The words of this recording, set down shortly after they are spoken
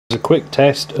A quick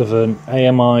test of an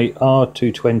AMI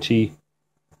R2020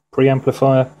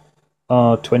 preamplifier,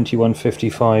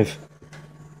 R2155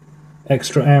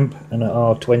 extra amp, and an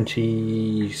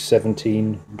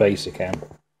R2017 basic amp.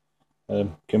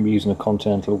 Can be using a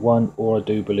Continental 1, or I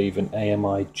do believe an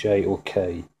AMI J or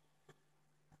K.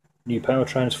 New power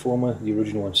transformer, the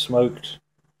original one smoked,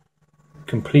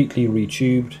 completely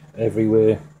retubed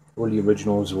everywhere. All the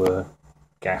originals were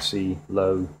gassy,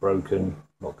 low, broken,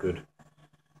 not good.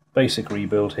 Basic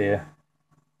rebuild here.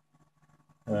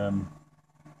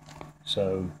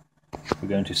 So we're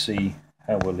going to see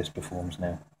how well this performs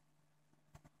now.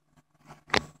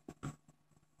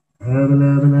 Sounds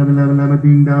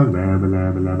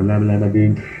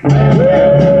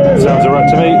alright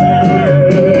to me.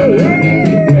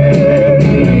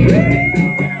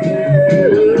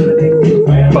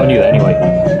 But I knew that anyway.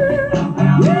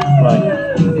 Right.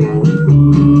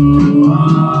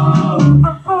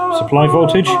 Supply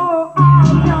voltage.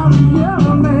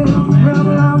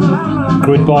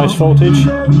 Grid bias voltage.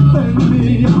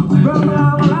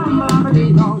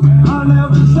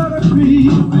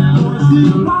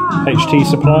 HT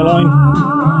supply line.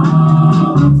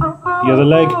 The other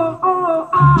leg.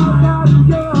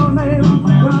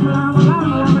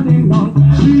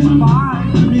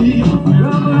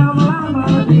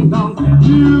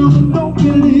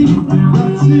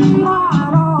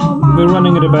 We're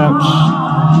running at about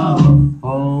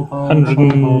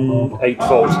 108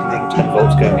 volts, 110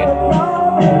 volts going in.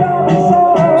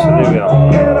 So there we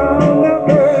are.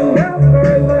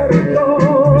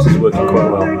 This is working quite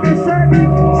well.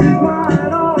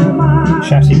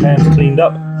 Chassis pan's cleaned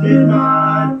up.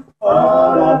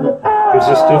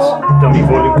 Resistors, dummy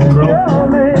volume control.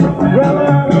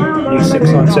 New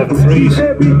 6973s.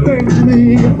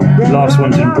 Last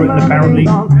one's in Britain apparently.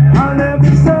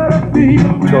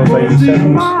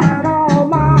 1287s.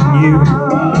 New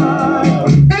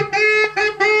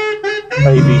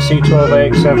AVC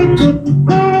 12AX7s.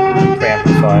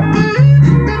 Preamplifier.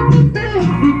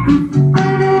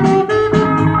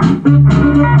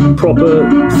 Proper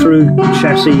through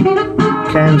chassis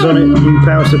cans on it, new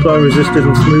power supply, resistors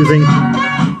and smoothing.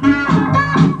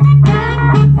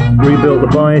 Rebuilt the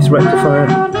bias rectifier,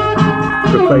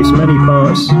 replaced many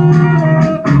parts.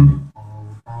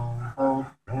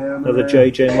 Another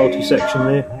JJ multi-section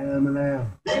there.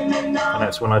 And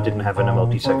that's when I didn't have any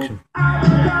multi-section.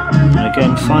 And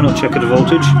again, final check of the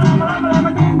voltage.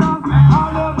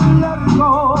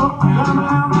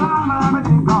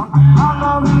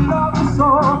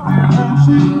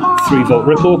 3-volt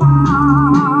ripple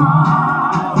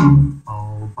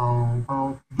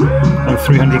and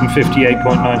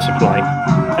 358.9 supply.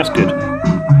 That's good.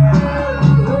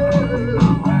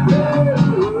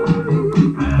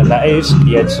 And that is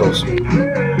the head source.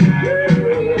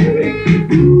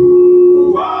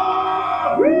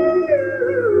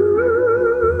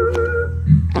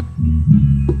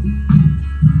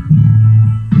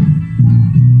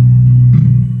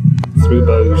 Through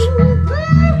Bose.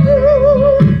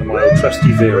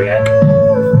 Trusty Variac.